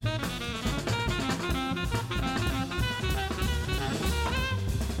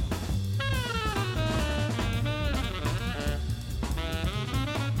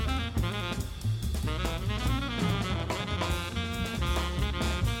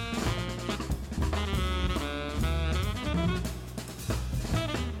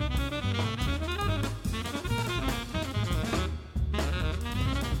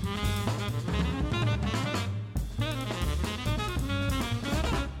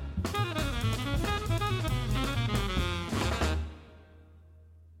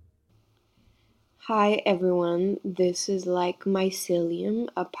Hi everyone, this is Like Mycelium,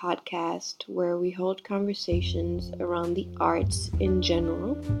 a podcast where we hold conversations around the arts in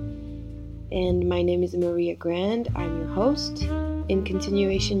general. And my name is Maya Keren, I'm your host. In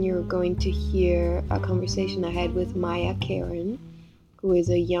continuation, you're going to hear a conversation I had with Maya Keren, who is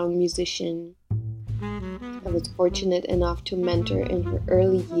a young musician I was fortunate enough to mentor in her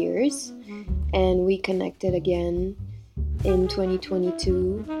early years. And we connected again in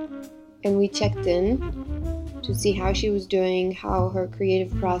 2022 and we checked in to see how she was doing, how her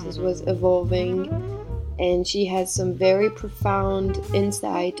creative process was evolving, and she has some very profound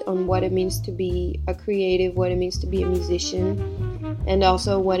insight on what it means to be a creative, what it means to be a musician, and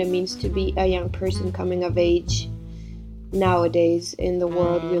also what it means to be a young person coming of age nowadays in the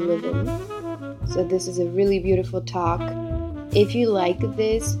world we live in. So this is a really beautiful talk. If you like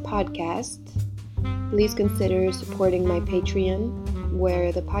this podcast, please consider supporting my Patreon,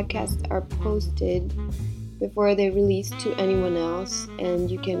 where the podcasts are posted before they're released to anyone else, and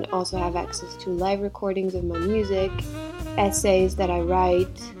you can also have access to live recordings of my music, essays that I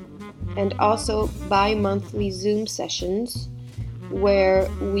write, and also bi-monthly Zoom sessions where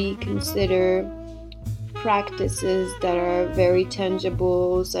we consider practices that are very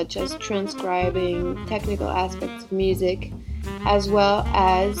tangible, such as transcribing technical aspects of music, as well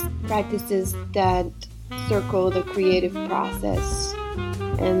as practices that circle the creative process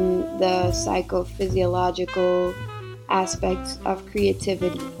and the psychophysiological aspects of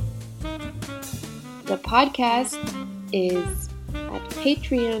creativity. The podcast is at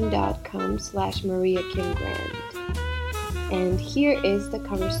patreon.com/MariaKimGrand. And here is the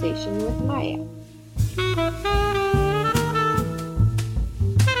conversation with Maya.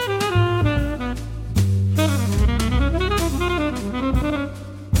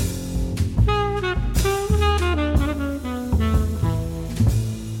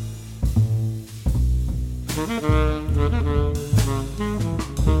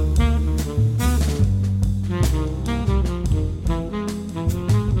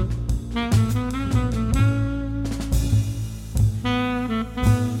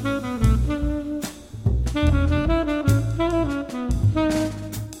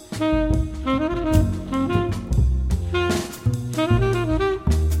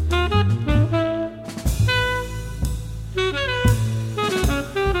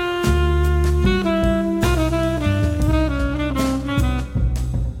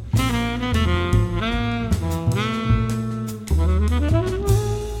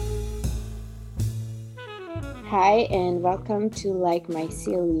 Hi, and welcome to Like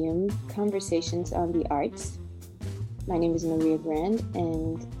Mycelium, Conversations on the Arts. My name is Maya Keren,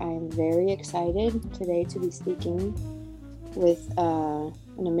 and I'm very excited today to be speaking with an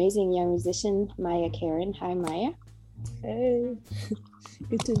amazing young musician, Maya Keren. Hi, Maya. Hey,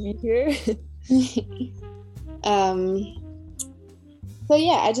 good to be here. So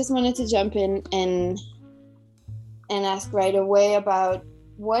yeah, I just wanted to jump in and ask right away about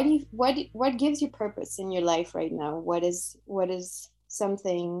what gives you purpose in your life right now? What is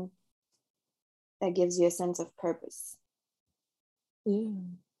something that gives you a sense of purpose? Yeah.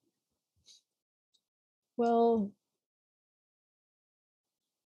 Well,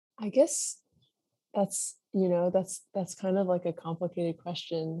 I guess that's kind of like a complicated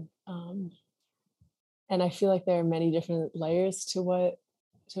question. And I feel like there are many different layers to what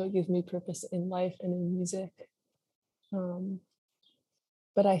gives me purpose in life and in music.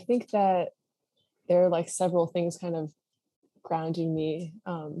 But I think that there are like several things kind of grounding me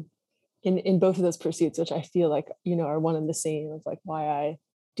in both of those pursuits, which I feel like, are one and the same, of like why I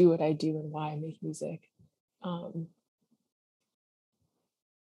do what I do and why I make music. And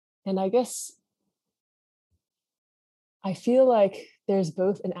I guess I feel like there's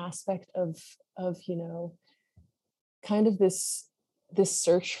both an aspect of kind of this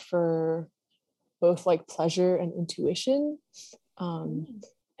search for both like pleasure and intuition, and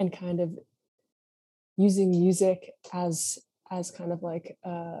kind of using music as kind of like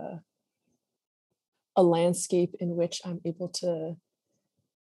a landscape in which I'm able to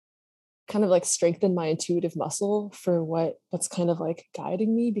kind of like strengthen my intuitive muscle for what's kind of like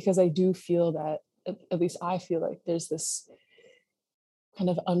guiding me, because I do feel that, at least I feel like there's this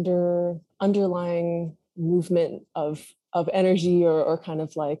kind of underlying movement of energy, or kind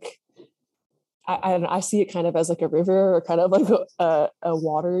of like I see it kind of as like a river, or kind of like a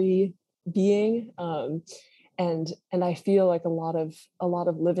watery being, and I feel like a lot of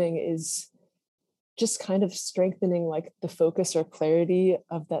living is just kind of strengthening like the focus or clarity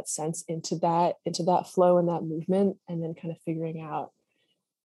of that sense into that flow and that movement, and then kind of figuring out,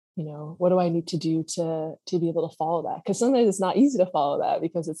 what do I need to do to be able to follow that? Because sometimes it's not easy to follow that,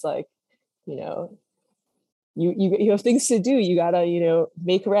 because it's like you know, you have things to do. You gotta, you know,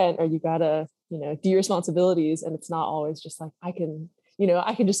 make rent, or you gotta, you know, do your responsibilities. And it's not always just like, I can, you know,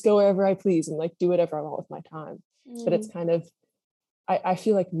 I can just go wherever I please and like do whatever I want with my time. But it's kind of, I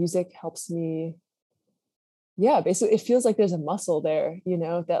feel like music helps me. Yeah, basically it feels like there's a muscle there, you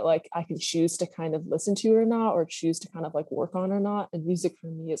know, that like I can choose to kind of listen to or not, or choose to kind of like work on or not. And music for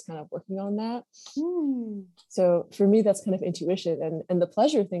me is kind of working on that. So for me, that's kind of intuition. And the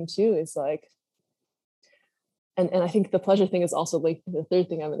pleasure thing too is like, and I think the pleasure thing is also like the third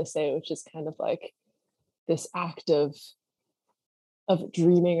thing I'm going to say, which is kind of like this act of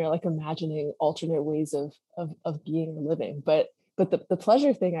dreaming or like imagining alternate ways of being or living. But the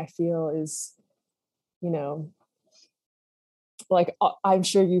pleasure thing I feel is, you know, like I'm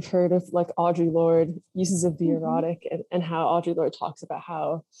sure you've heard of like Audre Lorde uses of the erotic, and how Audre Lorde talks about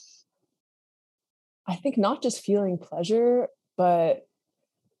how I think not just feeling pleasure, but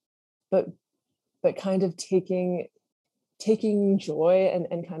but kind of taking joy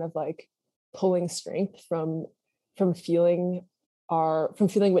and kind of like pulling strength from feeling from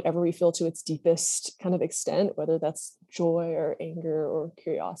feeling whatever we feel to its deepest kind of extent, whether that's joy or anger or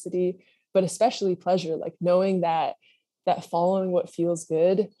curiosity, but especially pleasure, like knowing that following what feels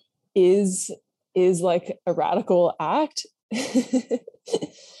good is like a radical act.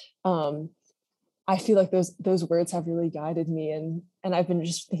 um I feel like those words have really guided me, and I've been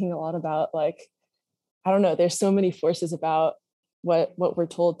just thinking a lot about like, I don't know, there's so many forces about what we're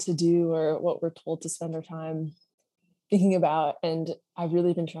told to do or what we're told to spend our time thinking about, and I've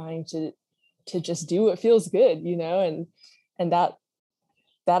really been trying to just do what feels good, you know, and that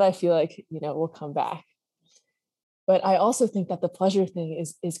I feel like, you know, will come back. But I also think that the pleasure thing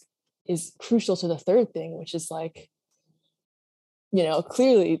is crucial to the third thing, which is like, you know,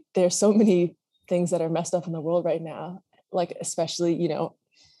 clearly there's so many things that are messed up in the world right now, like especially, you know,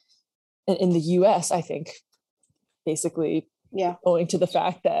 in the US, I think basically owing to the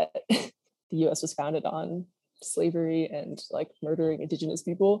fact that the US was founded on slavery and like murdering indigenous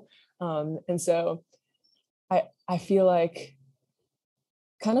people. And so I feel like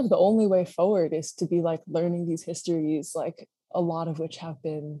kind of the only way forward is to be like learning these histories, like a lot of which have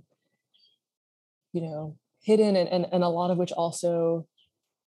been, you know, hidden, and a lot of which also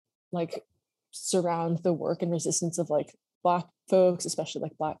like surround the work and resistance of like Black folks, especially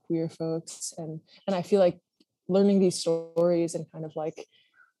like Black queer folks. And I feel like learning these stories and kind of like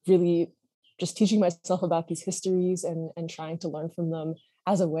really just teaching myself about these histories and trying to learn from them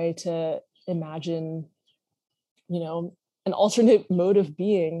as a way to imagine, you know, an alternate mode of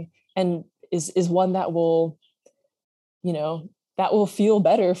being, and is one that will, you know, that will feel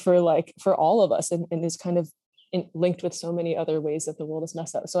better for like for all of us, and is kind of linked with so many other ways that the world is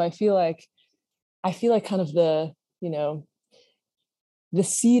messed up. So I feel like kind of the, you know, the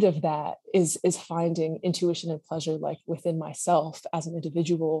seed of that is finding intuition and pleasure like within myself as an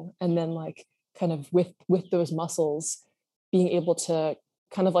individual, and then like kind of with those muscles being able to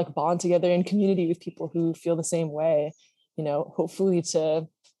kind of like bond together in community with people who feel the same way, you know, hopefully to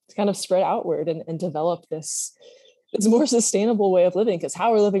kind of spread outward and develop this more sustainable way of living, because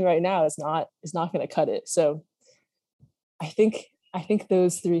how we're living right now is not going to cut it. So I think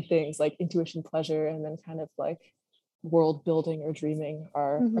those three things, like intuition, pleasure, and then kind of like world building or dreaming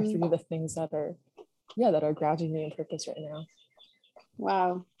are three of the things that are grounding me in purpose right now.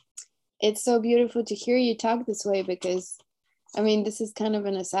 Wow. It's so beautiful to hear you talk this way, because I mean, this is kind of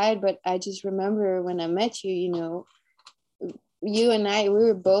an aside, but I just remember when I met you, you know, you and I, we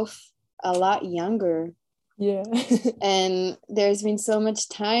were both a lot younger. Yeah. And there's been so much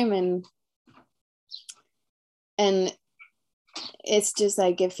time, and it's just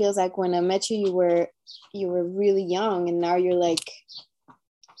like, it feels like when I met you, you were really young, and now you're like,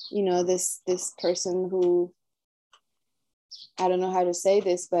 you know, this person who, I don't know how to say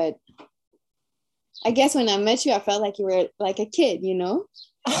this, but I guess when I met you, I felt like you were like a kid, you know?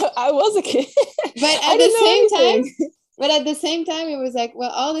 I was a kid. But at the same time, it was like, well,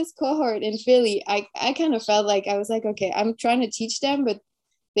 all this cohort in Philly, I kind of felt like I was like, okay, I'm trying to teach them, but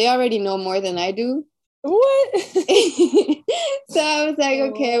they already know more than I do. What? So I was like,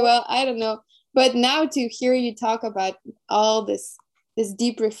 okay, well, I don't know. But now to hear you talk about all this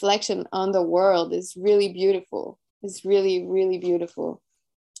deep reflection on the world is really beautiful. It's really, really beautiful.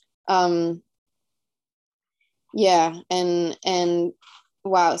 Yeah, and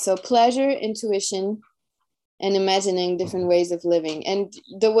wow. So pleasure, intuition, and imagining different ways of living. And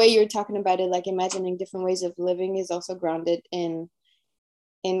the way you're talking about it, like imagining different ways of living, is also grounded in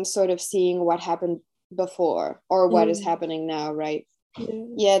sort of seeing what happened before or what is happening now, right?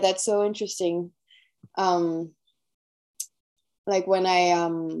 Yeah, that's so interesting. Like when I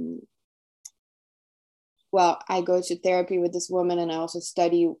well, I go to therapy with this woman, and I also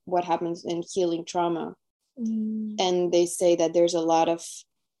study what happens in healing trauma. And they say that there's a lot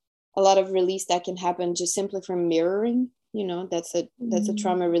of release that can happen just simply from mirroring. That's a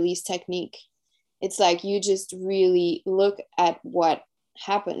trauma release technique. It's like you just really look at what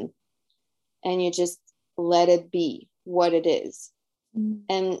happened, and you just let it be what it is.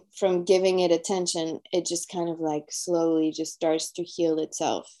 And from giving it attention, it just kind of like slowly just starts to heal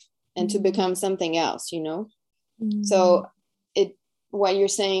itself and to become something else. So what you're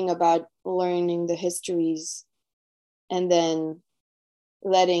saying about learning the histories and then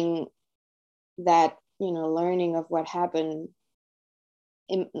letting that, learning of what happened,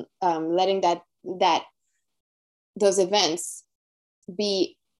 letting that those events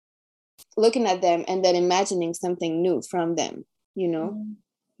be, looking at them and then imagining something new from them.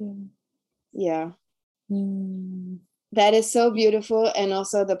 Yeah. That is so beautiful. And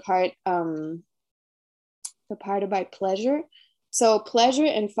also the part about pleasure. So pleasure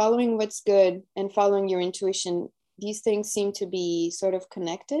and following what's good and following your intuition, these things seem to be sort of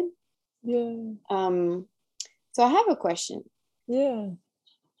connected. So I have a question.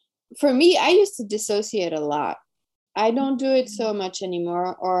 For me, I used to dissociate a lot. I don't do it so much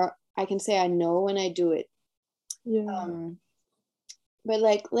anymore, or I can say I know when I do it. But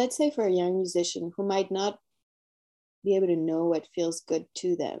like, let's say for a young musician who might not be able to know what feels good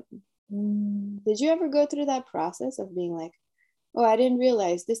to them, did you ever go through that process of being like, oh, I didn't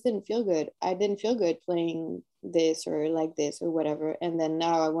realize this didn't feel good. I didn't feel good playing this or like this or whatever. And then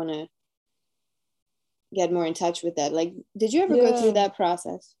now I want to get more in touch with that. Like, did you ever go through that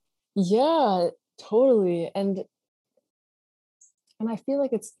process? Yeah, totally. And I feel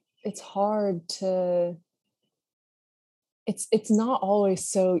like it's hard to, it's not always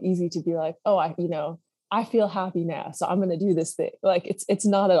so easy to be like, oh, I feel happy now, so I'm going to do this thing. Like it's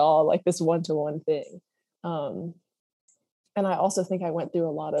not at all like this one-to-one thing. And I also think I went through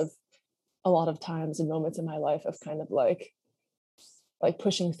a lot of times and moments in my life of kind of like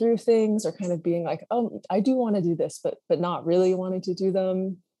pushing through things, or kind of being like, oh, I do want to do this, but not really wanting to do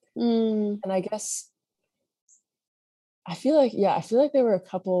them. And I guess I feel like there were a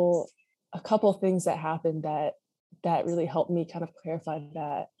couple things that happened that really helped me kind of clarify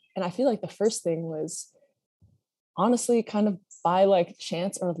that. And I feel like the first thing was honestly kind of by like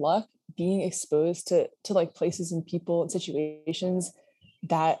chance or luck, being exposed to like places and people and situations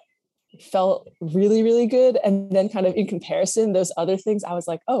that felt really, really good. And then kind of in comparison, those other things, I was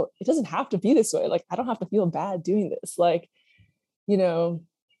like, oh, it doesn't have to be this way. Like, I don't have to feel bad doing this. Like,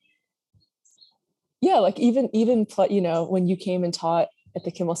 like even, when you came and taught at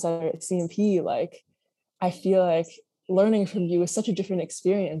the Kimmel Center at CMP, like, I feel like learning from you was such a different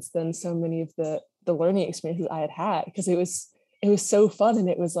experience than so many of the learning experiences I had, because it was so fun. And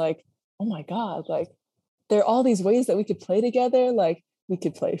it was like, oh my God, like there are all these ways that we could play together. Like we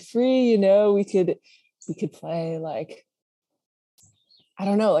could play free, we could play like, I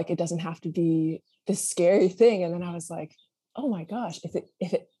don't know, like it doesn't have to be this scary thing. And then I was like, oh my gosh, if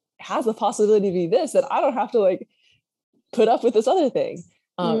it has the possibility to be this, then I don't have to like put up with this other thing.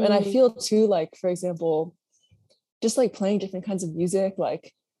 And I feel too, like, for example, just like playing different kinds of music.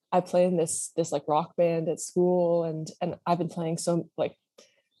 Like I play in this like rock band at school, and I've been playing so like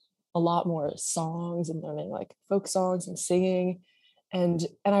a lot more songs and learning like folk songs and singing. And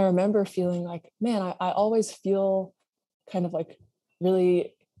I remember feeling like, man, I always feel kind of like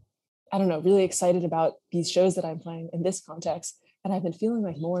really, I don't know, really excited about these shows that I'm playing in this context. And I've been feeling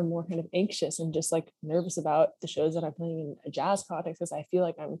like more and more kind of anxious and just like nervous about the shows that I'm playing in a jazz context, because I feel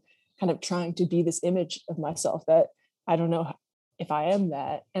like I'm kind of trying to be this image of myself that I don't know if I am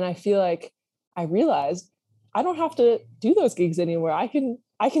that. And I feel like I realized I don't have to do those gigs anymore. I can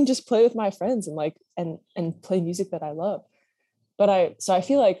just play with my friends and like and play music that I love. But I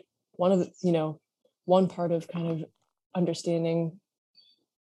feel like one of the, one part of kind of understanding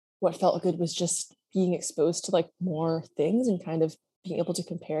what felt good was just being exposed to like more things and kind of being able to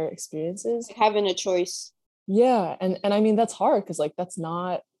compare experiences, having a choice. Yeah. And I mean, that's hard because like that's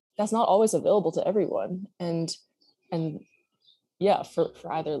not always available to everyone. And yeah, for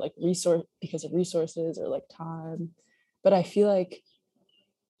either like resource, because of resources or like time. But I feel like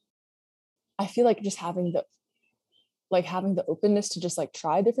just having the openness to just like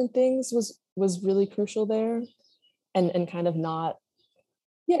try different things was really crucial there. And kind of not,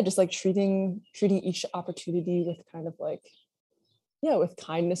 yeah, just like treating each opportunity with kind of like, yeah, with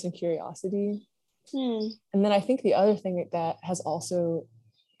kindness and curiosity. And then I think the other thing that has also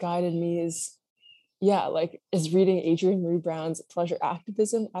guided me is reading Adrienne Maree Brown's Pleasure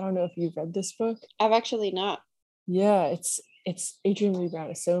Activism. I don't know if you've read this book. I've actually not. Yeah, it's Adrienne Maree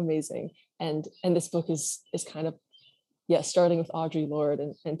Brown is so amazing. and this book is kind of, yeah, starting with Audre Lorde,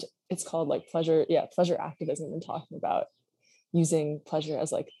 and it's called like pleasure activism, and talking about using pleasure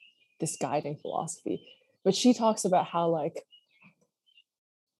as like this guiding philosophy. But she talks about how like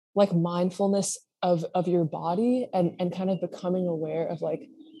mindfulness of your body, and kind of becoming aware of like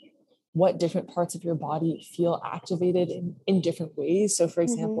what different parts of your body feel activated in different ways. So for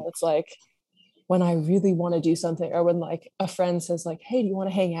example, it's like when I really want to do something, or when like a friend says like, hey, do you want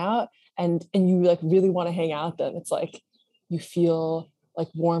to hang out? And you like really want to hang out, then it's like you feel like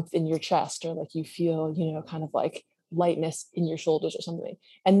warmth in your chest, or like you feel, kind of like lightness in your shoulders or something.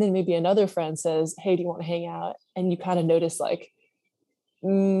 And then maybe another friend says, hey, do you want to hang out? And you kind of notice like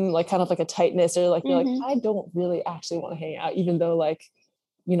kind of like a tightness, or like you're like, I don't really actually want to hang out, even though like,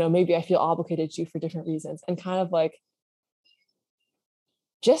 maybe I feel obligated to for different reasons. And kind of like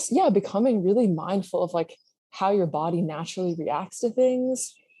just, yeah, becoming really mindful of like how your body naturally reacts to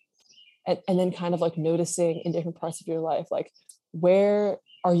things. And then kind of like noticing in different parts of your life, like where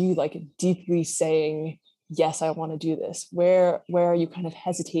are you like deeply saying, yes, I want to do this? Where are you kind of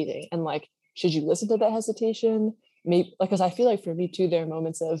hesitating? And like, should you listen to that hesitation? Maybe like, because I feel like for me too, there are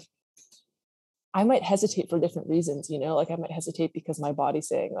moments of I might hesitate for different reasons, like I might hesitate because my body's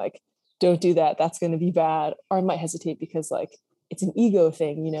saying like, don't do that, that's going to be bad. Or I might hesitate because like it's an ego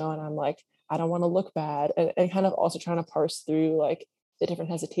thing, and I'm like, I don't want to look bad. And kind of also trying to parse through like the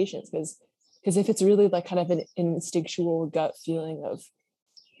different hesitations, because if it's really like kind of an instinctual gut feeling of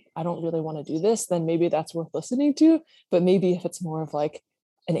I don't really want to do this, then maybe that's worth listening to. But maybe if it's more of like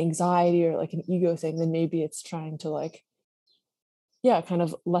an anxiety or like an ego thing, then maybe it's trying to like, yeah, kind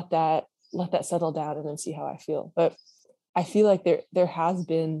of let that settle down and then see how I feel. But I feel like there has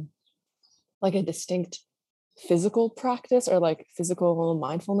been like a distinct physical practice, or like physical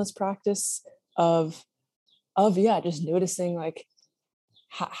mindfulness practice of yeah, just noticing like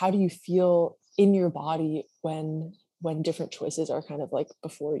how do you feel in your body when different choices are kind of like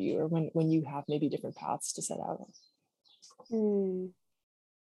before you, or when you have maybe different paths to set out on.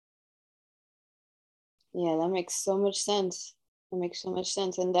 Yeah, that makes so much sense. That makes so much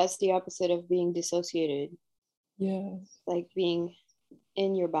sense. And that's the opposite of being dissociated. Yeah. Like being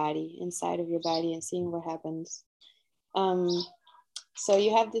in your body, inside of your body, and seeing what happens. So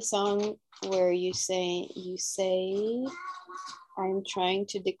you have the song where you say, I'm trying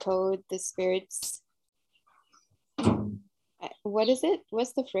to decode the spirits. What is it?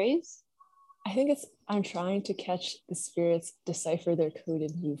 What's the phrase? I think it's, I'm trying to catch the spirits, decipher their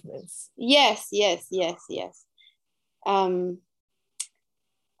coded movements. Yes.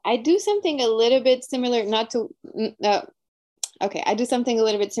 I do something a little bit similar, I do something a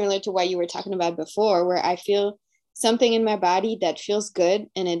little bit similar to what you were talking about before, where I feel something in my body that feels good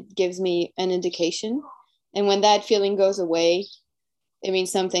and it gives me an indication. And when that feeling goes away, it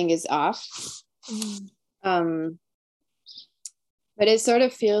means something is off. But it sort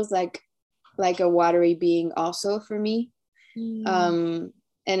of feels like a watery being also for me. And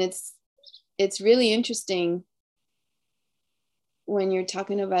it's really interesting when you're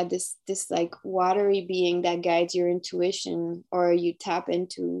talking about this like watery being that guides your intuition, or you tap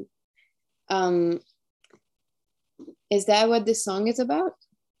into. Is that what this song is about?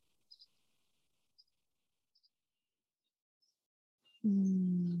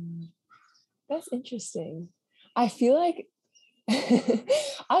 That's interesting. I feel like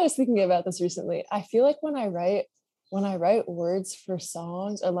I was thinking about this recently. I feel like when I write words for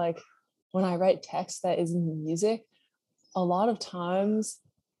songs, or like when I write text that is in music, a lot of times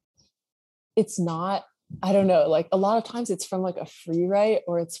it's not, I don't know, like a lot of times it's from like a free write,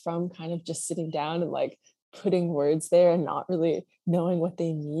 or it's from kind of just sitting down and like putting words there and not really knowing what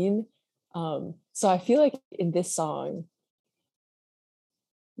they mean. So I feel like in this song,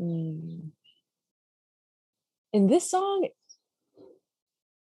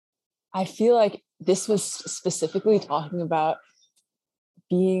 I feel like this was specifically talking about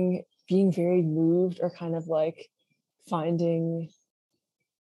being very moved, or kind of like finding,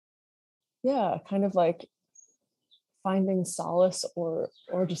 yeah, kind of like finding solace, or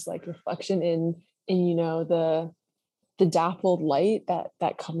just like reflection in the dappled light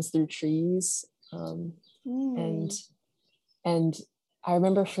that comes through trees. And I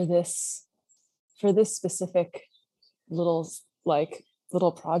remember for this specific little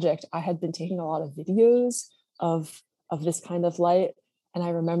little project, I had been taking a lot of videos of this kind of light. And I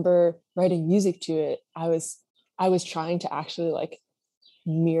remember writing music to it. I was trying to actually like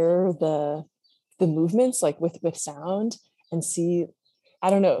mirror the movements like with sound, and see, I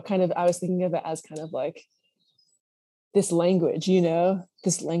don't know, kind of, I was thinking of it as kind of like this language,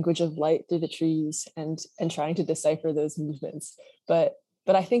 this language of light through the trees, and trying to decipher those movements. But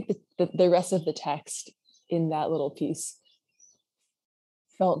but I think that the rest of the text in that little piece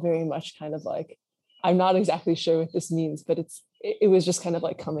felt very much kind of like, I'm not exactly sure what this means, but it was just kind of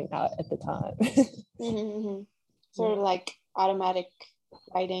like coming out at the time. Mm-hmm. Sort of like automatic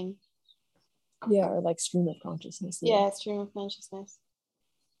writing. Yeah, or like stream of consciousness. Yeah, stream of consciousness.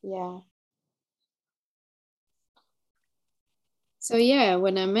 Yeah. So yeah,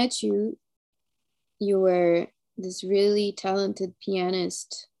 when I met you, you were this really talented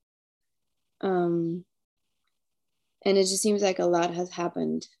pianist. And it just seems like a lot has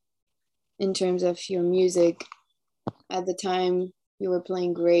happened in terms of your music. At the time, you were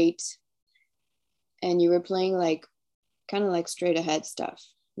playing great, and you were playing like kind of like straight ahead stuff,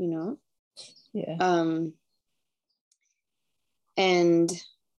 you know? Yeah. And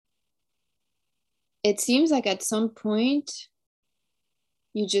it seems like at some point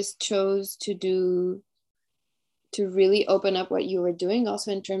you just chose to really open up what you were doing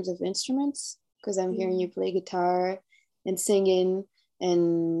also in terms of instruments, because I'm hearing you play guitar and singing,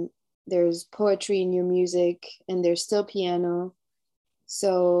 and there's poetry in your music, and there's still piano.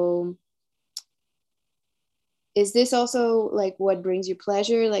 So is this also like what brings you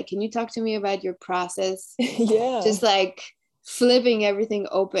pleasure? Like, can you talk to me about your process? Yeah. Just like flipping everything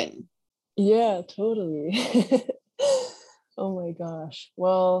open. Yeah, totally. Oh my gosh.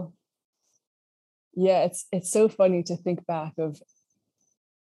 Well, yeah, it's so funny to think back of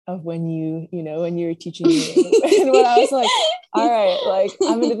when when you were teaching me and when I was like, all right, like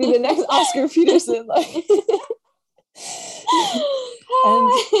I'm gonna be the next Oscar Peterson. Like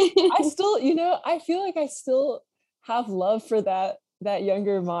and I still, I feel like I still have love for that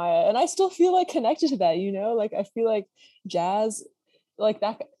younger Maya. And I still feel like connected to that, like I feel like jazz, like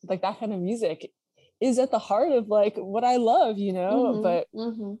that kind of music is at the heart of like what I love,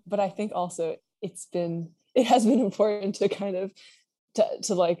 but I think also it has been important to kind of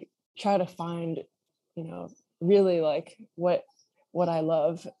to like try to find, really like what I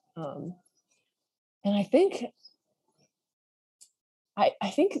love. And I think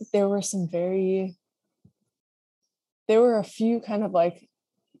there were a few kind of like,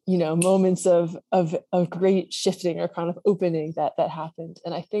 moments of great shifting or kind of opening that happened.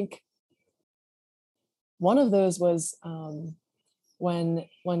 And I think one of those was when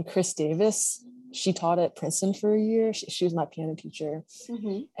Chris Davis, she taught at Princeton for a year. She was my piano teacher.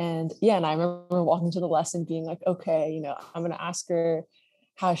 And yeah, and I remember walking to the lesson being like, okay, I'm going to ask her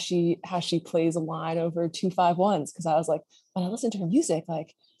how she plays a line over 2-5-1s, because I was like, when I listen to her music,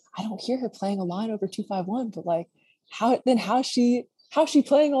 like I don't hear her playing a line over 2-5-1, but like how's she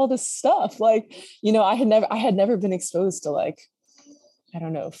playing all this stuff? Like, I had never been exposed to like, I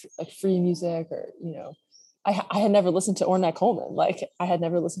don't know, like free music, or I had never listened to Ornette Coleman. Like I had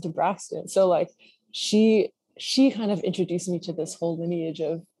never listened to Braxton. So like she kind of introduced me to this whole lineage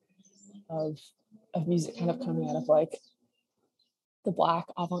of music kind of coming out of like the Black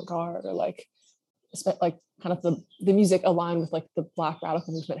avant-garde, or like kind of the music aligned with like the Black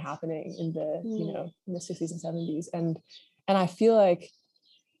radical movement happening in the in the 60s and 70s. And I feel like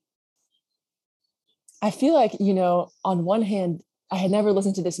on one hand I had never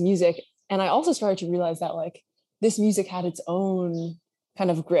listened to this music, and I also started to realize that like this music had its own kind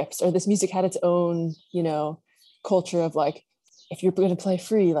of grips, or this music had its own culture of like, if you're going to play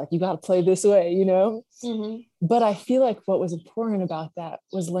free, like you got to play this way, But I feel like what was important about that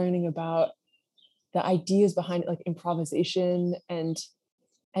was learning about the ideas behind it, like improvisation and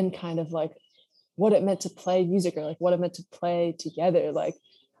kind of like what it meant to play music, or like what it meant to play together. Like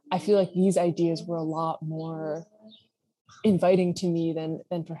I feel like these ideas were a lot more inviting to me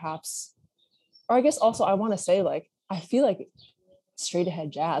than perhaps, or I guess also I want to say, like I feel like straight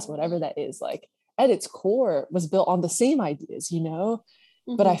ahead jazz, whatever that is, like at its core was built on the same ideas,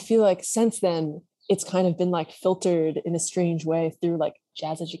 but I feel like since then it's kind of been like filtered in a strange way through like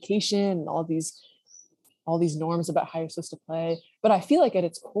jazz education and all these norms about how you're supposed to play. But I feel like at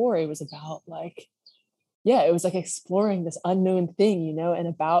its core it was about like, yeah, it was like exploring this unknown thing, and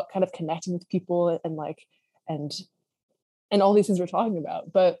about kind of connecting with people and like and all these things we're talking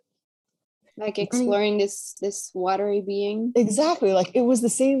about. But like exploring this watery being. Exactly, like it was the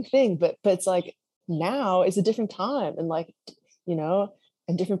same thing, but it's like now it's a different time, and like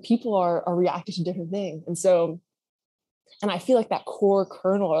and different people are reacting to different things. And so, and I feel like that core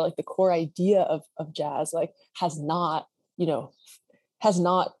kernel, or like the core idea of jazz, like has not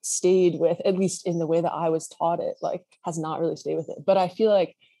stayed with, at least in the way that I was taught it, like has not really stayed with it. But I feel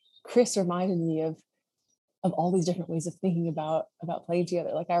like Chris reminded me of all these different ways of thinking about playing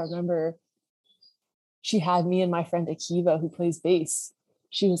together. Like I remember she had me and my friend Akiva, who plays bass.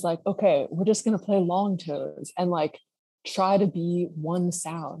 She was like, okay, we're just going to play long tones. And like, try to be one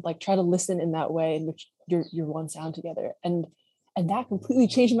sound, like try to listen in that way in which you're one sound together. And that completely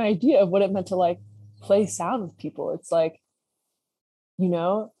changed my idea of what it meant to like play sound with people. It's like, you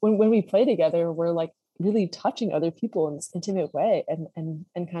know, when we play together, we're like really touching other people in this intimate way. And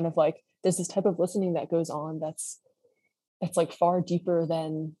kind of like there's this type of listening that goes on that's like far deeper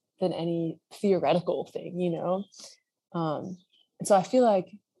than any theoretical thing, you know. And so I feel like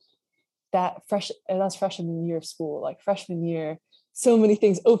that's freshman year of school, like freshman year, so many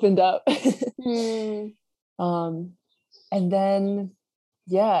things opened up. um and then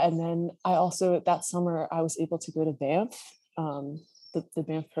and then I also, that summer I was able to go to Banff, the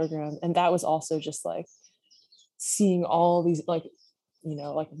Banff program, and that was also just like seeing all these, like, you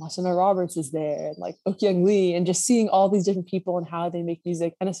know, like Masana Roberts is there, and like Ok Young Lee, and just seeing all these different people and how they make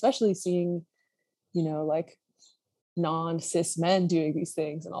music, and especially seeing, you know, like non-cis men doing these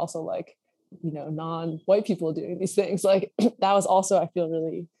things, and also like, you know, non-white people doing these things. Like that was also, I feel,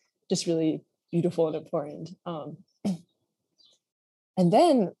 really just really beautiful and important. And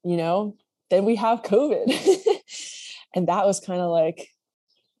then, you know, then we have COVID. And that was kind of like,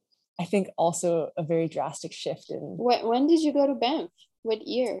 I think also a very drastic shift in. When did you go to Banff? What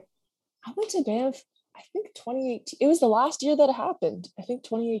year? I went to Banff, I think 2018. It was the last year that it happened. I think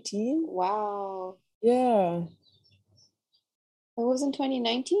 2018. Wow. Yeah. It wasn't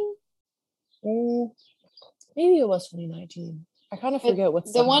 2019? Maybe it was 2019. I kind of forget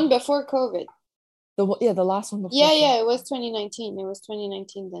what's the one before COVID. The last one before. Yeah, it was 2019. It was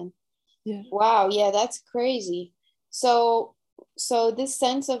 2019 then. Yeah. Wow, yeah, that's crazy. So this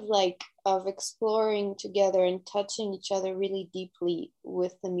sense of like of exploring together and touching each other really deeply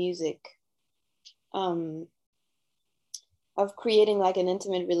with the music, of creating like an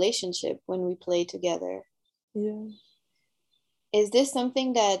intimate relationship when we play together. Yeah. Is this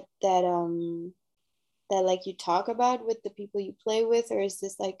something that like you talk about with the people you play with, or is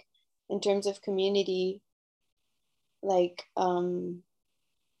this like in terms of community, like do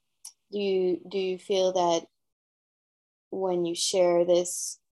you feel that when you share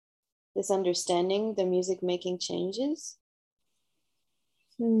this understanding, the music making changes?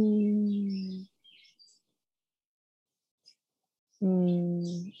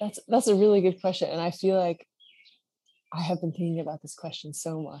 That's a really good question, and I feel like I have been thinking about this question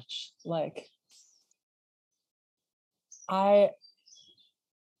so much. Like I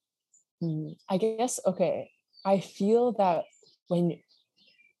guess, okay, I feel that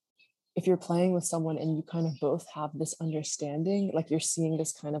if you're playing with someone and you kind of both have this understanding, like you're seeing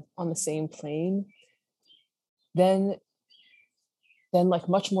this kind of on the same plane, then like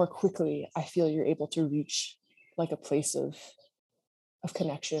much more quickly, I feel you're able to reach like a place of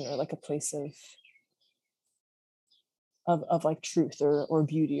connection, or like a place of like truth, or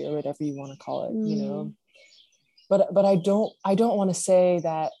beauty, or whatever you want to call it, you know. But I don't want to say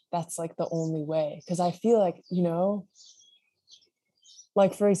that that's like the only way, because I feel like, you know,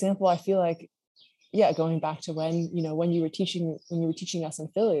 like for example, I feel like, yeah, going back to when, you know, when you were teaching us in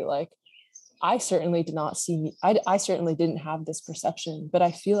Philly, like I certainly did not see, I certainly didn't have this perception, but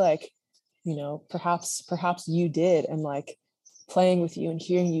I feel like, you know, perhaps you did, and like playing with you and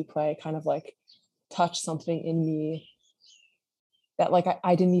hearing you play kind of like touch something in me that like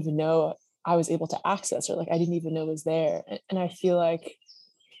I didn't even know I was able to access, or like I didn't even know was there. And I feel like,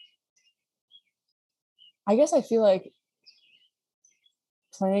 I guess I feel like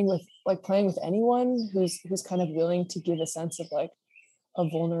playing with anyone who's kind of willing to give a sense of like a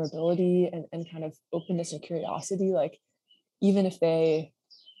vulnerability, and kind of openness and curiosity, like even if they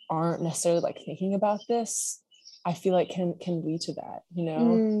aren't necessarily like thinking about this, I feel like can lead to that, you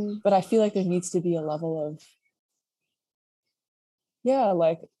know. But I feel like there needs to be a level of, yeah,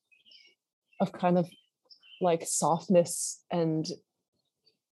 like of kind of like softness, and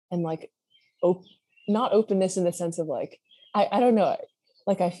like not openness in the sense of like, I don't know,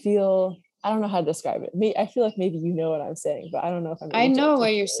 like I feel, I don't know how to describe it. I feel like maybe you know what I'm saying, but I don't know if I'm able I know to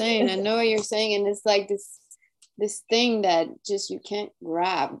what you're saying. I know what you're saying, and it's like this thing that just you can't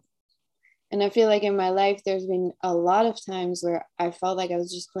grab. And I feel like in my life there's been a lot of times where I felt like I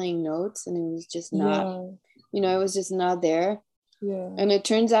was just playing notes, and it was just not, you know, it was just not there. Yeah. And it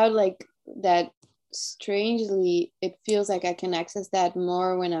turns out like that, strangely, it feels like I can access that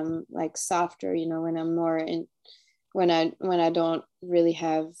more when I'm like softer, you know, when I'm more in, when I don't really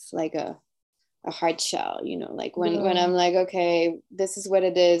have like a hard shell, you know, like when I'm like, okay, this is what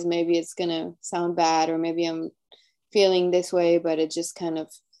it is, maybe it's gonna sound bad, or maybe I'm feeling this way, but it just kind of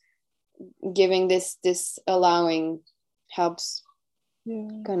giving this allowing helps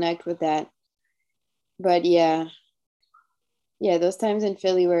connect with that. But yeah, Yeah, those times in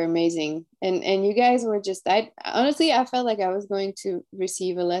Philly were amazing. And you guys were just I honestly I felt like I was going to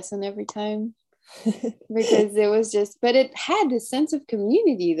receive a lesson every time because it was just but it had this sense of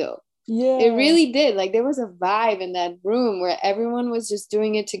community though. It Yeah. really did. Like there was a vibe in that room where everyone was just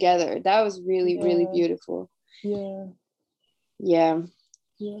doing it together. That was really, really Yeah. beautiful. Yeah. Yeah,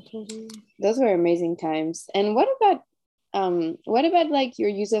 Yeah, totally. those were amazing times. And what about like your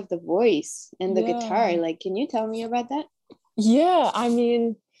use of the voice and the guitar? Yeah. Like, can you tell me about that? Yeah. I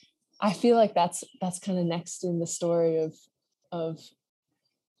mean, I feel like that's kind of next in the story of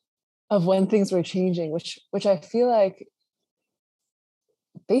of when things were changing, which I feel like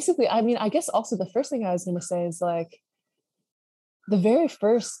basically, I mean, I guess also the first thing I was gonna say is like the very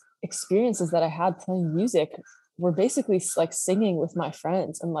first experiences that I had playing music were basically like singing with my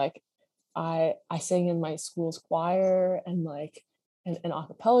friends, and like I sang in my school's choir and like an a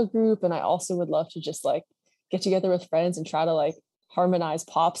cappella group, and I also would love to just like get together with friends and try to like harmonize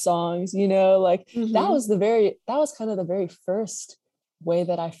pop songs, you know, like Mm-hmm. that was kind of the very first way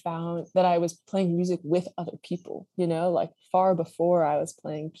that I found that I was playing music with other people, you know, like far before I was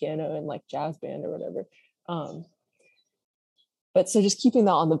playing piano in like jazz band or whatever. Um, but so just keeping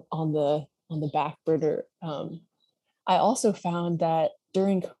that on the back burner. I also found that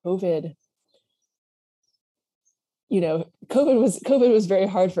during COVID, you know, COVID was very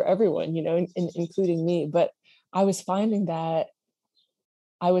hard for everyone, you know, including me. But I was finding that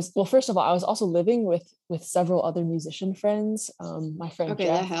I was well. First of all, I was also living with several other musician friends. My friend Okay,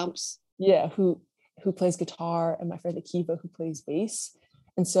 that Jeff, helps. yeah, who plays guitar, and my friend Akiva, who plays bass.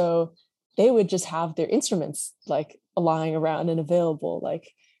 And so they would just have their instruments like lying around and available, like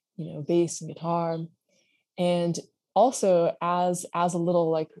you know, bass and guitar. And also as a little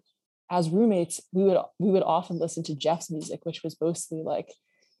like as roommates, we would often listen to Jeff's music, which was mostly like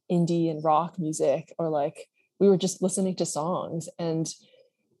indie and rock music, or like we were just listening to songs. And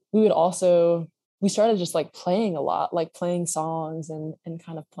we would also we started just like playing a lot, like playing songs and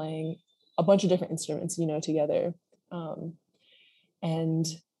kind of playing a bunch of different instruments, you know, together. Um, and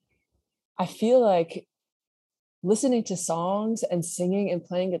I feel like listening to songs and singing and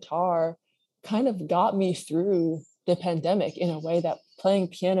playing guitar kind of got me through the pandemic in a way that playing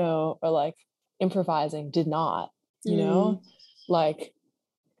piano or like improvising did not, you know, Mm. like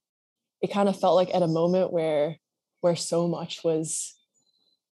it kind of felt like at a moment where so much was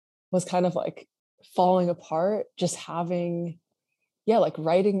kind of like falling apart, just having yeah, like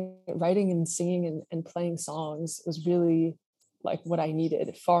writing and singing and playing songs was really like what I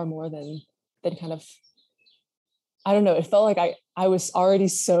needed far more than kind of I don't know, it felt like I was already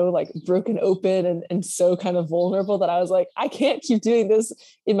so like broken open and so kind of vulnerable that I was like, I can't keep doing this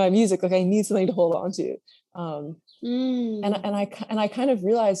in my music. Like I need something to hold on to. Um, Mm. and I kind of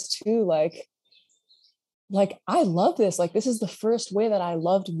realized too, like I love this. Like this is the first way that I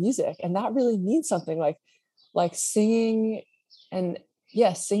loved music, and that really means something. Like singing, and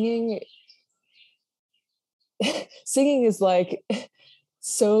yeah, singing is like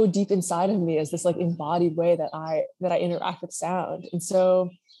so deep inside of me as this like embodied way that I interact with sound. And so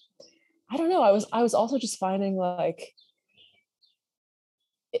I don't know. I was also just finding like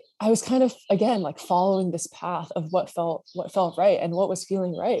I was kind of again like following this path of what felt right, and what was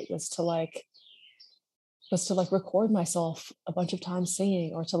feeling right was to like record myself a bunch of times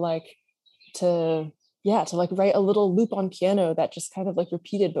singing, or to like to yeah to like write a little loop on piano that just kind of like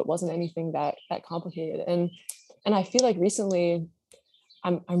repeated but wasn't anything that complicated. And I feel like recently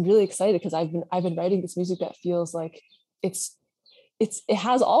I'm really excited because I've been writing this music that feels like it's it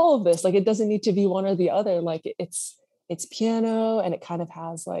has all of this. Like it doesn't need to be one or the other. Like it's piano, and it kind of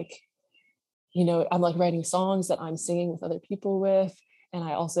has like, you know, I'm like writing songs that I'm singing with other people with, and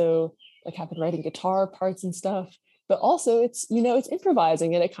I also like have been writing guitar parts and stuff. But also it's, you know, it's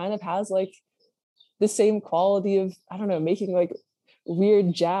improvising, and it kind of has like the same quality of, I don't know, making like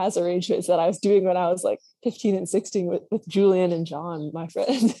weird jazz arrangements that I was doing when I was like 15 and 16 with Julian and John, my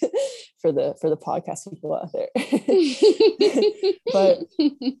friend, for the podcast people out there. But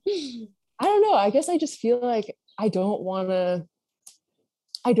I don't know. I guess I just feel like I don't want to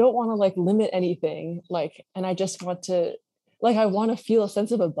like limit anything. Like, and I just want to like I want to feel a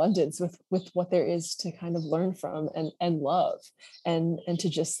sense of abundance with what there is to kind of learn from and love, and to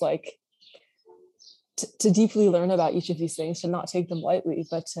just like to deeply learn about each of these things, to not take them lightly,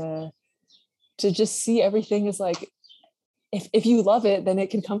 but to just see everything as like if you love it, then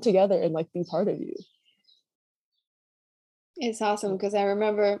it can come together and like be part of you. It's awesome because I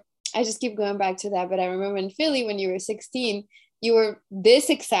remember, I just keep going back to that, but I remember in Philly when you were 16, you were this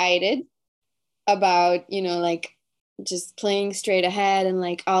excited about, like just playing straight ahead and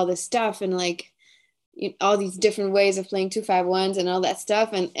like all this stuff. And like, all these different ways of playing 2-5-1s and all that stuff,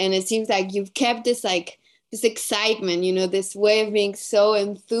 and it seems like you've kept this like this excitement, this way of being so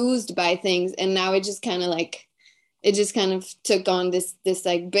enthused by things, and now it just kind of took on this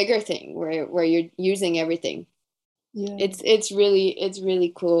like bigger thing where you're using everything. Yeah. It's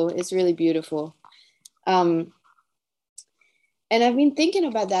really cool. It's really beautiful. Um, and I've been thinking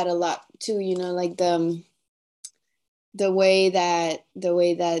about that a lot too, like the way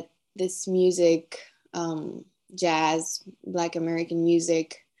that this music, jazz, Black American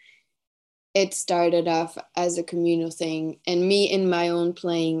music, it started off as a communal thing, and me in my own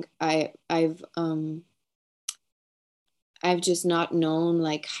playing, I've just not known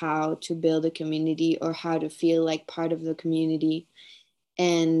like how to build a community or how to feel like part of the community.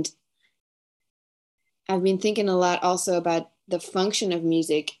 And I've been thinking a lot also about the function of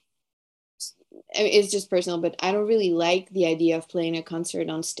music. I mean, it's just personal, but I don't really like the idea of playing a concert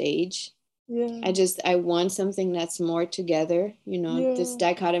on stage. Yeah. I want something that's more together, this Yeah.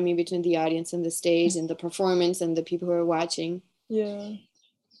 dichotomy between the audience and the stage and the performance and the people who are watching. Yeah.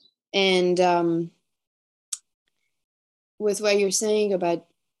 And with what you're saying about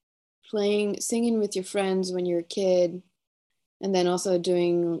singing with your friends when you're a kid, and then also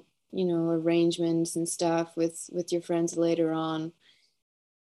doing, arrangements and stuff with your friends later on,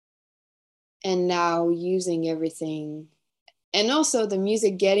 and now using everything, and also the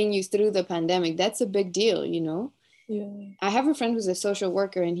music getting you through the pandemic, that's a big deal. Yeah. I have a friend who's a social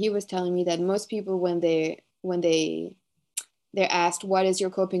worker, and he was telling me that most people, they're asked what is your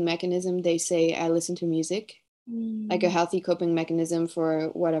coping mechanism, they say I listen to music, like a Mm. healthy coping mechanism for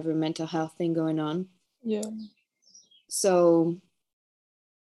whatever mental health thing going on. Yeah. So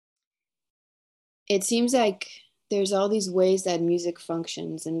it seems like there's all these ways that music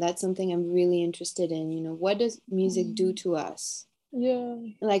functions, and that's something I'm really interested in. What does music do to us? Yeah.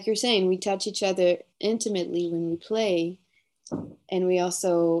 Like you're saying, we touch each other intimately when we play, and we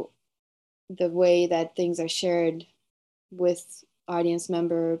also, the way that things are shared with audience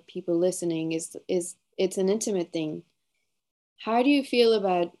member, people listening, is it's an intimate thing. How do you feel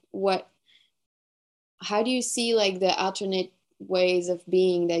about how do you see like the alternate ways of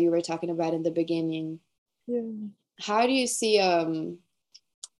being that you were talking about in the beginning? Yeah. How do you see, are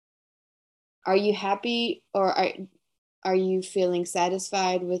you happy, or are you feeling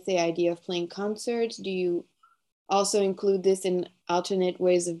satisfied with the idea of playing concerts? Do you also include this in alternate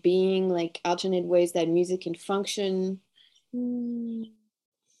ways of being, like alternate ways that music can function? Mm.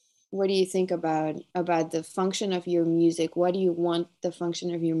 What do you think about the function of your music? What do you want the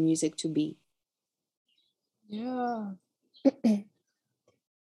function of your music to be? Yeah.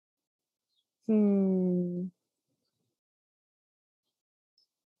 Hmm.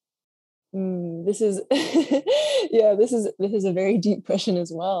 This is yeah, this is a very deep question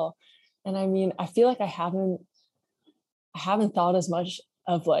as well. And I mean, I feel like I haven't thought as much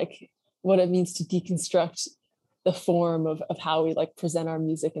of like what it means to deconstruct the form of how we like present our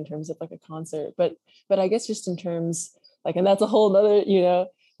music in terms of like a concert. But I guess just in terms like, and that's a whole nother, you're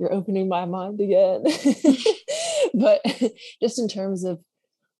opening my mind again. But just in terms of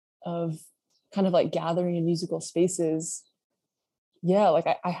kind of like gathering in musical spaces, yeah, like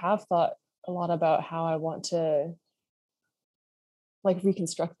I have thought a lot about how I want to like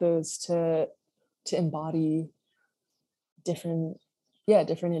reconstruct those to embody different, yeah,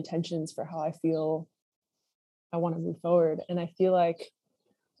 different intentions for how I feel I want to move forward. And I feel like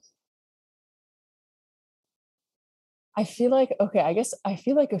okay, I guess I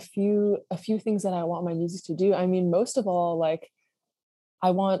feel like a few things that I want my music to do. I mean, most of all, like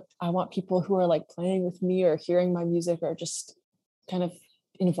I want people who are like playing with me or hearing my music or just kind of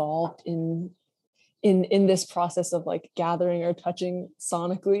involved in this process of like gathering or touching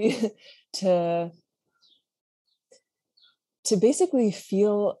sonically to basically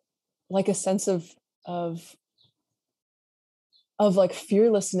feel like a sense of like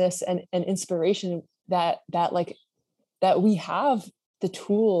fearlessness and inspiration that like that we have the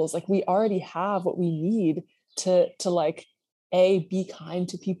tools, like we already have what we need to like be kind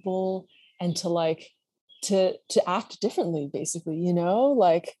to people and to like to act differently, basically,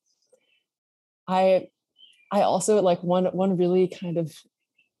 like I I also like one really kind of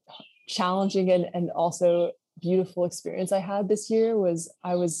challenging and also beautiful experience I had this year was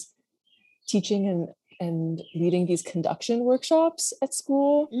I was teaching and leading these conduction workshops at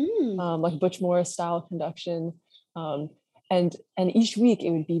school, Mm. like Butch Morris style conduction, um, and each week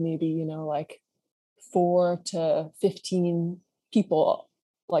it would be maybe like 4 to 15 people,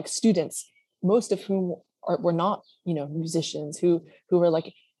 like students, most of whom were not musicians, who were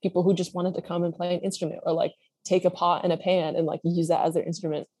like people who just wanted to come and play an instrument or like take a pot and a pan and like use that as their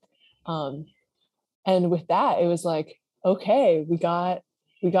instrument. Um, And with that, it was like, okay, we got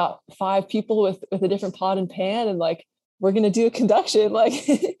 5 people with a different pot and pan, and like we're gonna do a conduction, like,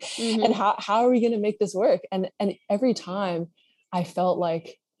 and Mm-hmm. how are we gonna make this work? And every time I felt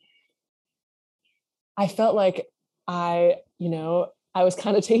like I felt like I was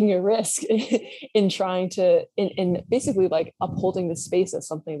kind of taking a risk in trying to in basically like upholding the space as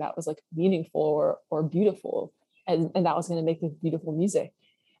something that was like meaningful or beautiful, and that was going to make this beautiful music.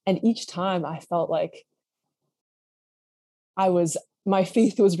 And each time I felt like I was my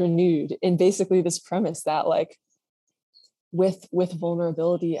faith was renewed in basically this premise that like with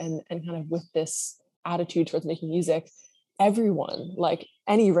vulnerability and kind of with this attitude towards making music, everyone, like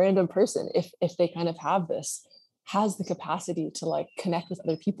any random person, if they kind of have this, has the capacity to like connect with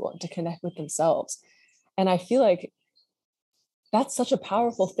other people and to connect with themselves. And I feel like that's such a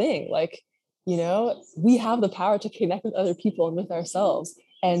powerful thing. Like, we have the power to connect with other people and with ourselves,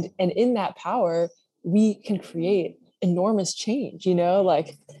 and in that power we can create enormous change.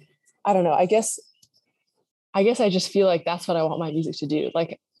 Like, I don't know, I guess I just feel like that's what I want my music to do.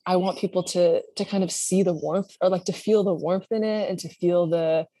 Like, I want people to kind of see the warmth, or like to feel the warmth in it, and to feel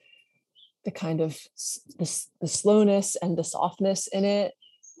the kind of the slowness and the softness in it.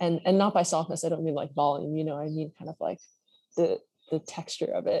 And not by softness, I don't mean like volume, I mean kind of like the the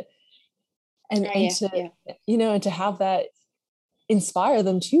texture of it. And Oh and yeah, to yeah. and to have that inspire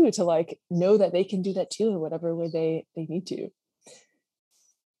them too, to like know that they can do that too in whatever way they need to.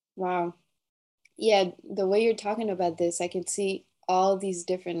 Wow. Yeah, the way you're talking about this, I can see all these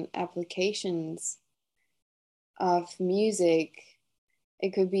different applications of music.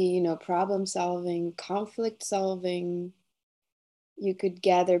 It could be, problem solving, conflict solving. You could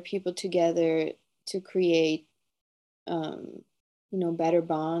gather people together to create, um, better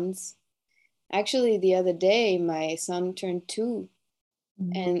bonds. Actually, the other day, my son turned 2,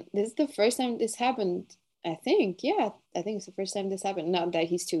 Mhm. and this is the first time this happened. I think, yeah, I think it's the first time this happened. Not that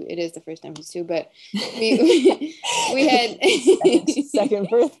he's 2; it is the first time he's 2. But we had second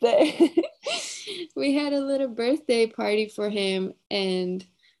birthday. we had a little birthday party for him, and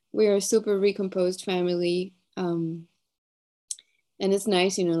we're a super recomposed family. And it's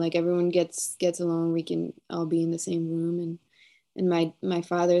nice, like everyone gets along. We can all be in the same room, and my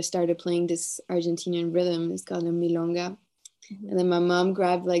father started playing this Argentinian rhythm. It's called a milonga, and then my mom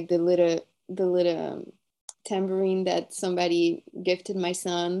grabbed like the little tambourine that somebody gifted my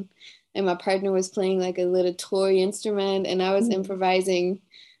son, and my partner was playing like a little toy instrument, and I was Mhm. improvising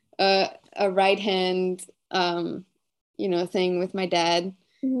a right hand thing with my dad,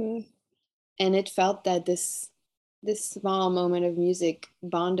 Mhm. and it felt that this small moment of music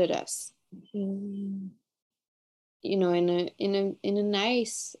bonded us, Mhm. in a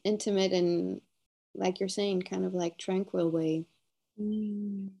nice, intimate, and, like you're saying, kind of like tranquil way.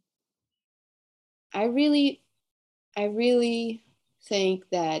 Mhm. I really, I really think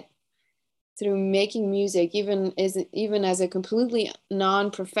that through making music, even as a completely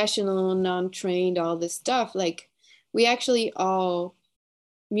non-professional, non-trained, all this stuff, like we actually all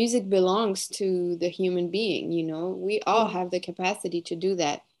music belongs to the human being. We all Yeah. have the capacity to do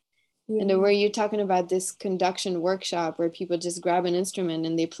that. And the Yeah. way you're talking about this conduction workshop where people just grab an instrument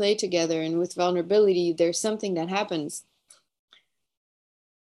and they play together, and with vulnerability, there's something that happens.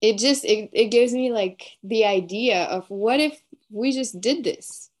 It gives me like the idea of, what if we just did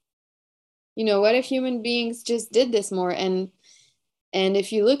this? What if human beings just did this more? And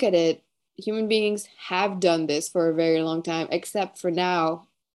if you look at it, human beings have done this for a very long time, except for now,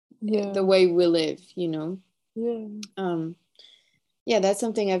 the Yeah. way we live. Yeah. Um, yeah, that's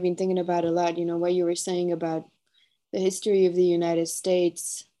something I've been thinking about a lot. What you were saying about the history of the United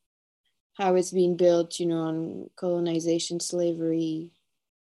States, how it's being built, on colonization, slavery,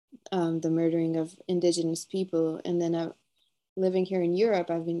 the murdering of indigenous people. And then living here in Europe,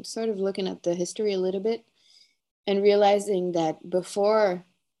 I've been sort of looking at the history a little bit and realizing that before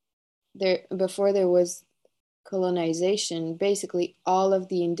there was colonization, basically all of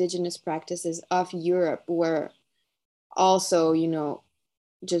the indigenous practices of Europe were also,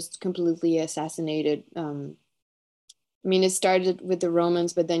 just completely assassinated. I mean, it started with the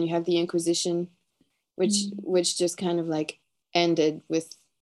Romans, but then you have the Inquisition, which Mhm. which just kind of like ended with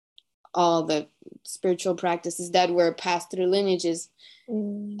all the spiritual practices that were passed through lineages.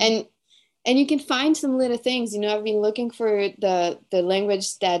 Mhm. And you can find some little things. I've been looking for the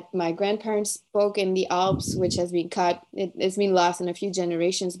language that my grandparents spoke in the Alps, which has been cut. It's been lost in a few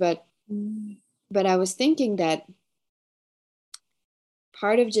generations, but I was thinking that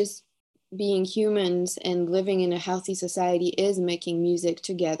part of just being humans and living in a healthy society is making music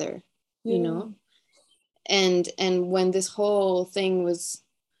together, you Yeah. know? And when this whole thing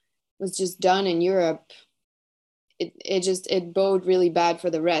was just done in Europe, it bode really bad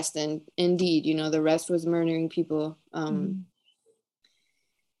for the rest. And indeed, you know, the rest was murdering people.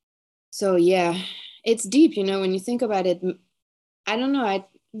 So yeah, it's deep, you know, when you think about it. I don't know,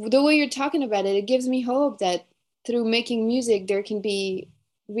 the way you're talking about it, it gives me hope that through making music there can be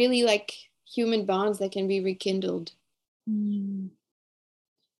really like human bonds that can be rekindled. You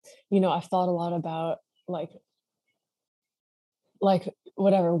know, I've thought a lot about like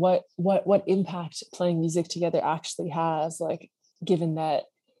whatever what impact playing music together actually has, like given that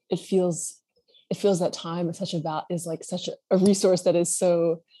it feels that time is such a resource that is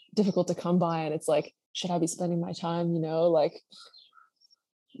so difficult to come by, and it's like, should I be spending my time, you know, like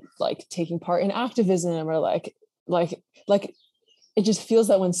taking part in activism, or like it just feels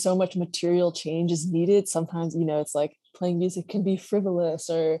that when so much material change is needed, sometimes, you know, it's like playing music can be frivolous,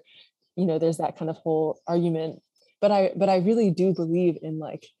 or, you know, there's that kind of whole argument. But I really do believe in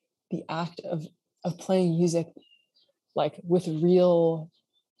like the act of playing music, like with real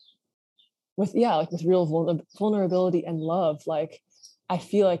vulnerability and love. Like I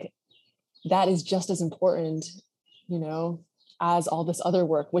feel like that is just as important, you know, as all this other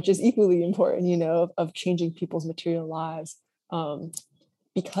work, which is equally important, you know, of changing people's material lives,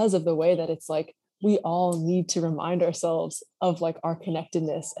 because of the way that it's like we all need to remind ourselves of like our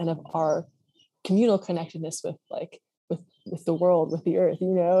connectedness and of our communal connectedness with like with the world, with the earth,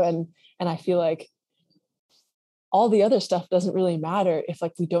 you know. And I feel like all the other stuff doesn't really matter if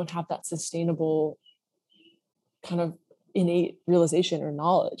like we don't have that sustainable kind of innate realization or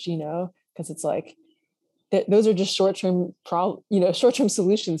knowledge, you know, because it's like those are just short-term short-term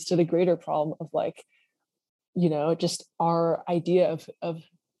solutions to the greater problem of like, you know, just our idea of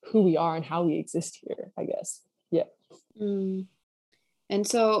who we are and how we exist here, I guess. Yeah. And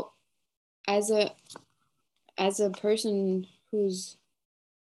so as a person who's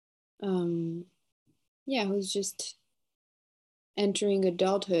who's just entering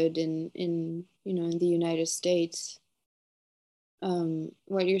adulthood in you know, in the United States,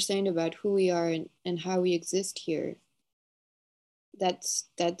 what you're saying about who we are and how we exist here, that's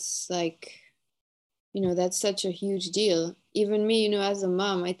like, you know, that's such a huge deal. Even me, you know, as a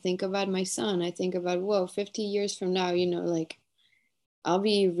mom, I think about my son. I think about, whoa, 50 years from now, you know, like I'll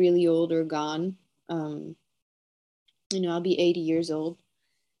be really old or gone. You know, I'll be 80 years old.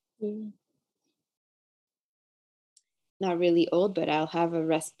 Not really old, but I'll have a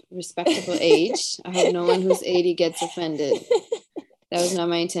respectable age. I hope no one who's 80 gets offended. That was not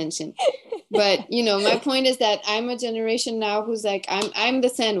my intention. But, you know, my point is that I'm a generation now who's like, I'm the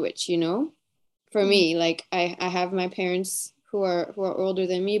sandwich, you know, for me. Like I have my parents who are older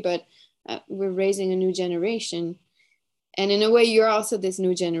than me, but we're raising a new generation. And in a way, you're also this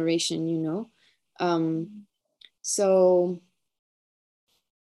new generation, you know. So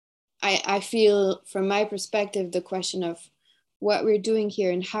I feel from my perspective, the question of what we're doing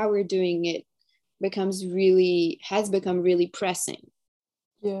here and how we're doing it has become really pressing.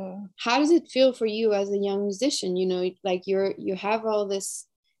 Yeah. How does it feel for you as a young musician? You know, like you have all this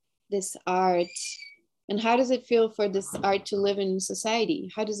art, and how does it feel for this art to live in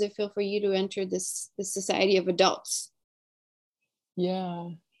society? How does it feel for you to enter this society of adults? Yeah.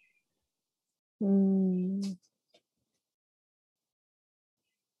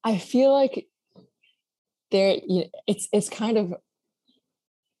 I feel like there, you know, it's kind of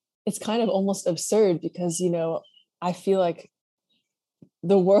almost absurd because, you know, I feel like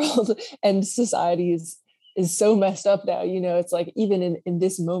the world and society is so messed up now, you know. It's like even in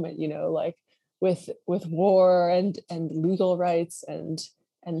this moment, you know, like with war and legal rights and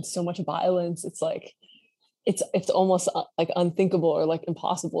so much violence, it's like it's almost like unthinkable or like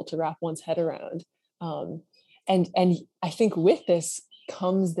impossible to wrap one's head around. And I think with this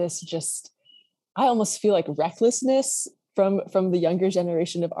comes this just, I almost feel like recklessness from the younger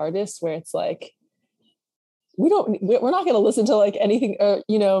generation of artists, where it's like we're not going to listen to like anything, or,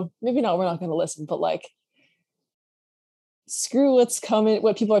 you know, maybe not, we're not going to listen, but like screw what's coming,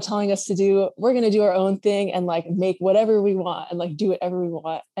 what people are telling us to do. We're going to do our own thing and like make whatever we want and like do whatever we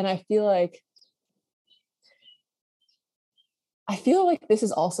want. And I feel like this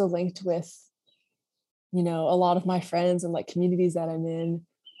is also linked with, you know, a lot of my friends and like communities that I'm in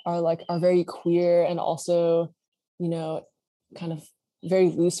are very queer, and also, you know, kind of very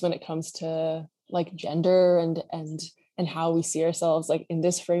loose when it comes to like gender and how we see ourselves like in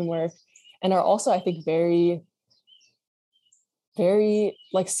this framework, and are also, I think, very very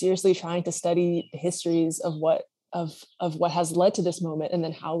like seriously trying to study the histories of what has led to this moment, and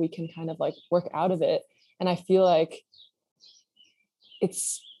then how we can kind of like work out of it. And I feel like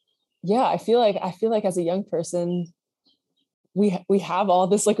it's, yeah, I feel like as a young person, we have all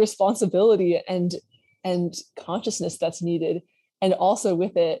this like responsibility and consciousness that's needed, and also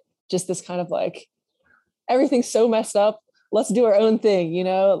with it just this kind of like everything's so messed up, let's do our own thing,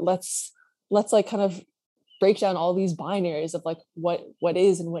 let's like kind of break down all these binaries of like what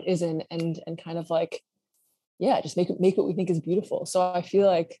is and what isn't, and kind of like, yeah, just make what we think is beautiful. So I feel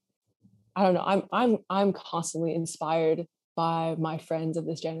like, I don't know, I'm constantly inspired by my friends of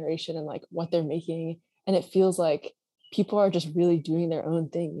this generation and like what they're making, and it feels like people are just really doing their own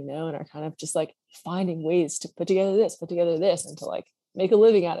thing, and are kind of just like finding ways to put together this and to like make a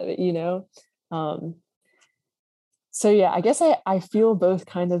living out of it, um so yeah, I guess I feel both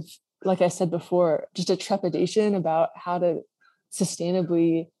kind of, like I said before, just a trepidation about how to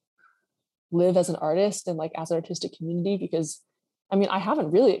sustainably live as an artist and like as an artistic community, because I mean, I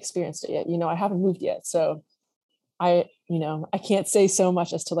haven't really experienced it yet, I haven't moved yet. So I can't say so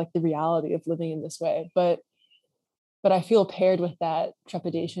much as to like the reality of living in this way, but I feel paired with that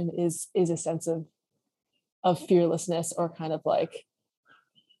trepidation is a sense of fearlessness, or kind of like,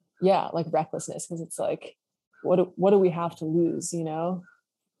 yeah, like recklessness, because it's like, what do we have to lose, So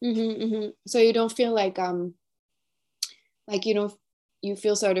you don't feel like you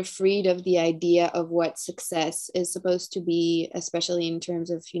feel sort of freed of the idea of what success is supposed to be, especially in terms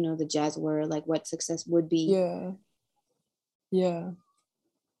of the jazz world, like what success would be. Yeah,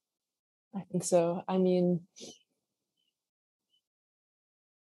 I think so. I mean,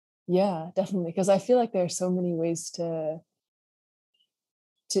 yeah, definitely, because I feel like there are so many ways to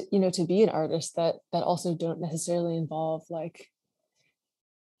be an artist that also don't necessarily involve like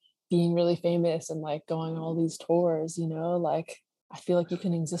being really famous and like going on all these tours, like I feel like you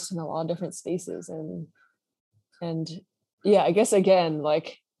can exist in a lot of different spaces, and yeah, I guess again,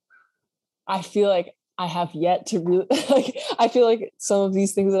 like I feel like I have yet to really like, I feel like some of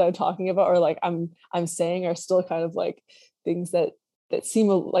these things that I'm talking about, or like I'm saying, are still kind of like things that seem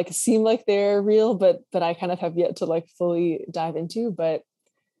like they're real, but I kind of have yet to like fully dive into. But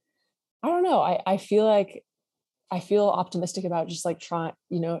I don't know, I feel like I feel optimistic about just like trying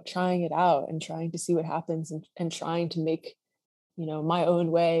it out and trying to see what happens, and trying to make, my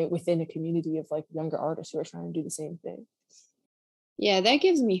own way within a community of like younger artists who are trying to do the same thing. Yeah, that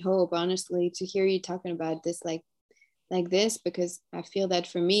gives me hope, honestly, to hear you talking about this like this, because I feel that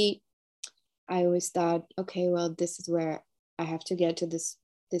for me, I always thought, okay, well, this is where I have to get to this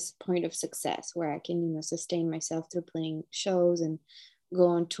point of success where I can, sustain myself through playing shows and go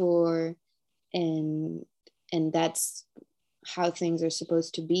on tour, and that's how things are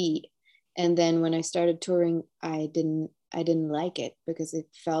supposed to be. And then when I started touring, I didn't like it, because it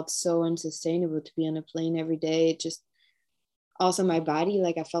felt so unsustainable to be on a plane every day. It just, also my body,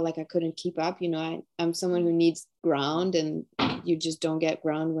 like I felt like I couldn't keep up. I'm someone who needs ground, and you just don't get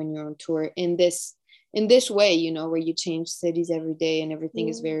ground when you're on tour in this way, where you change cities every day and everything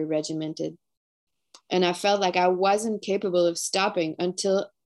is very regimented. And I felt like I wasn't capable of stopping until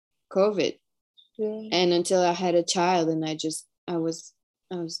COVID, and until I had a child, and I just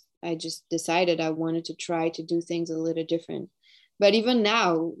decided I wanted to try to do things a little different. But even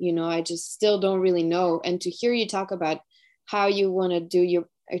now, I just still don't really know. And to hear you talk about how you want to do your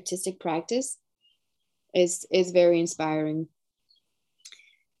artistic practice is very inspiring.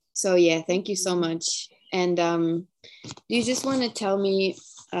 So yeah, thank you so much. And do you just want to tell me,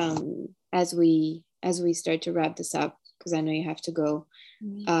 as we start to wrap this up, because I know you have to go,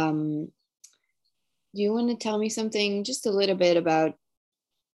 do you want to tell me something, just a little bit about,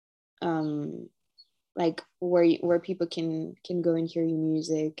 like where people can go and hear your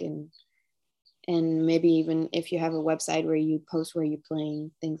music, and maybe even if you have a website where you post where you're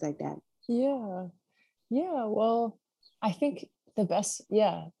playing, things like that. Yeah, well, I think the best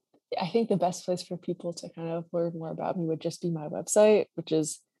place for people to kind of learn more about me would just be my website, which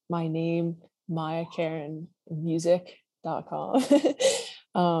is my name, Maya Keren music.com.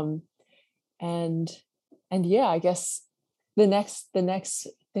 um and yeah, I guess the next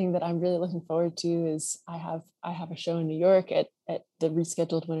thing that I'm really looking forward to is I have a show in New York at the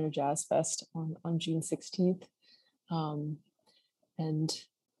rescheduled Winter Jazz Fest on June 16th. Um, and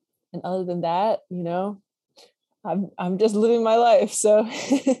other than that, I'm just living my life. So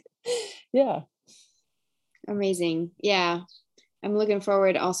yeah. Amazing. Yeah, I'm looking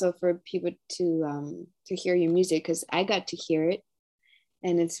forward also for people to hear your music, because I got to hear it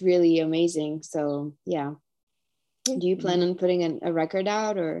and it's really amazing. So yeah, do you plan on putting a record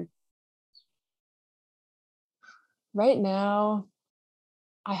out, or? Right now,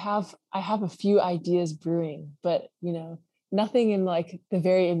 I have a few ideas brewing, but nothing in like the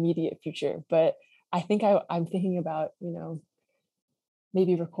very immediate future. But I think I'm thinking about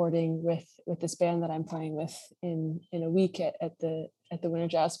maybe recording with this band that I'm playing with in a week at the Winter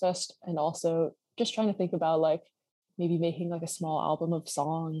Jazz Fest, and also just trying to think about like maybe making like a small album of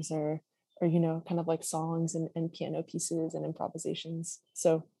songs or kind of like songs and piano pieces and improvisations.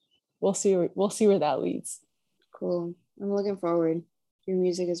 So we'll see where that leads. Cool. I'm looking forward. Your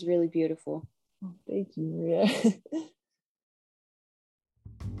music is really beautiful. Oh, thank you, Maria.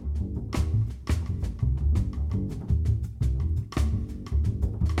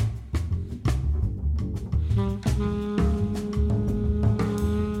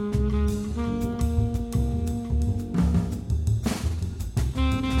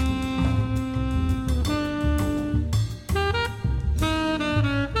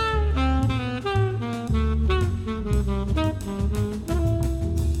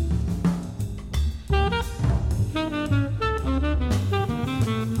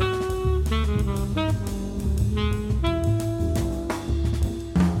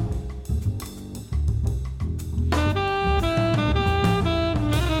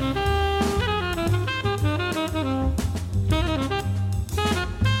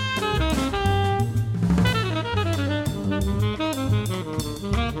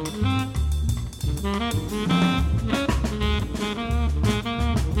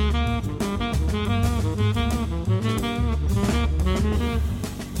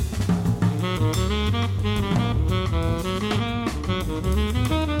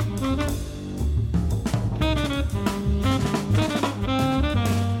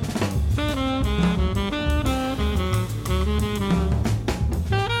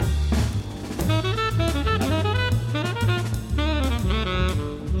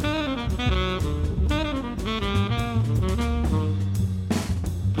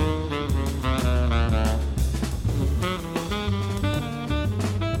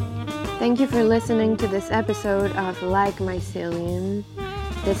 Thank you for listening to this episode of Like Mycelium.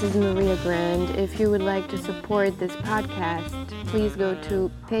 This is Maria Grand. If you would like to support this podcast, please go to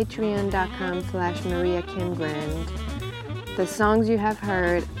patreon.com/MariaKimGrand. The songs you have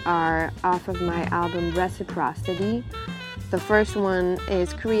heard are off of my album Reciprocity. The first one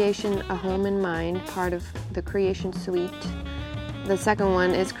is Creation, A Home in Mind, part of the Creation Suite. The second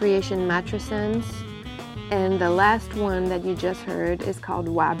one is Creation Matrescence. And the last one that you just heard is called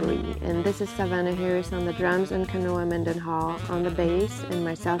Wabri. And this is Savannah Harris on the drums and Kanoa Mendenhall on the bass and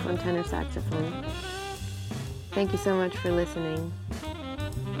myself on tenor saxophone. Thank you so much for listening.